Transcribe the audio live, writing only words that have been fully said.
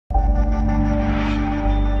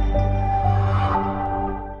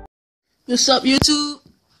What's up, YouTube?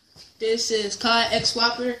 This is Kai X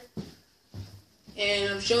Whopper, and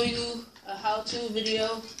I'm showing you a how-to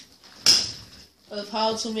video of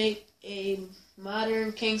how to make a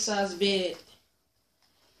modern king-size bed.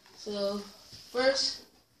 So, first,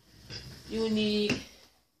 you need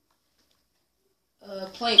a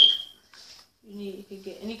plank. You can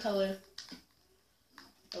get any color,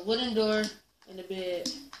 a wooden door, and a bed.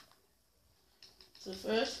 So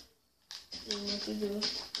first, what to do?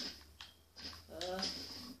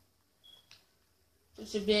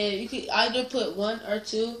 Put your bed. You can either put one or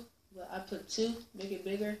two, but I put two. Make it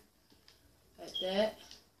bigger, like that.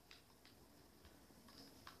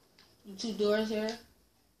 And two doors here.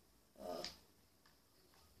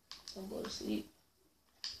 Don't go to sleep.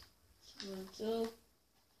 1, 2.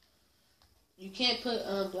 You can't put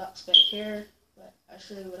blocks back here, but I'll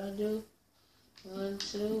show you what I do. 1,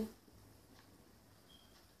 2,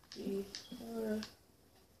 3, 4,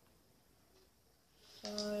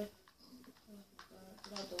 5.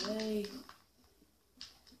 Get out the way.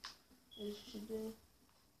 What you should do?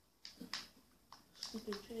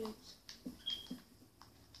 Stupid pigs.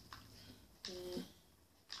 And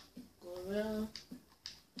go around.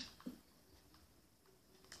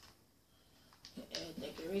 Add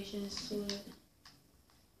decorations to it.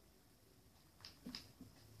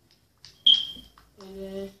 And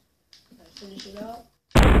then I finish it out.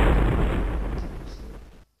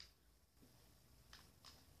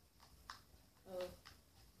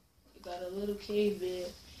 Got a little cave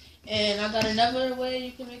bed, and I got another way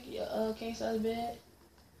you can make your king size bed,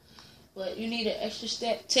 but you need an extra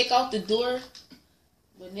step. Take out the door,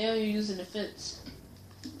 but now you're using the fence.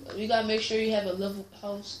 But you gotta make sure you have a level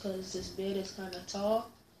house because this bed is kind of tall.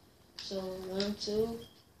 So 1, 2.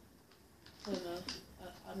 Oh no,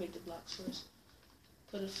 I'll make the blocks first.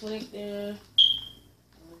 Put a flank there.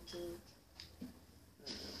 1, 2.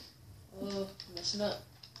 Oh, messing up.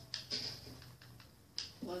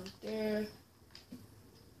 1 there.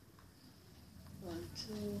 1,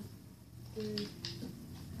 2, 3.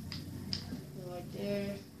 1 right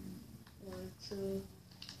there. 1, 2.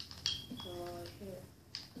 1 right here.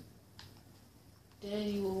 Then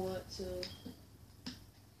you will want to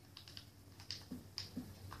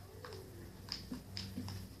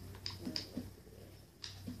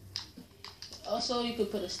also you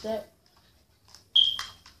could put a step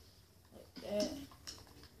like that.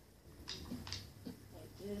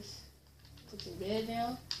 This. Put your bed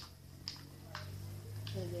down,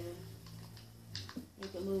 and then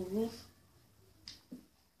make a little roof.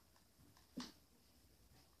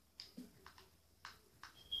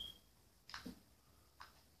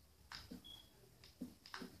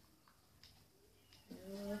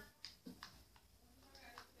 Yeah,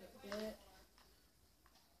 like that.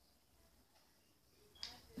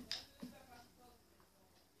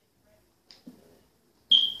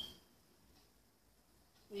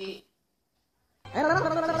 Wait.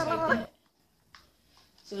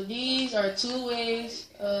 So these are 2 ways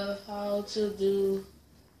of how to do.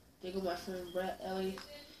 There go my friend Brett Ellie.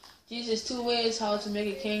 These is 2 ways how to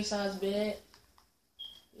make a king size bed.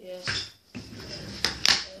 Yeah.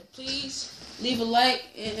 Please leave a like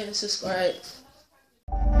and subscribe.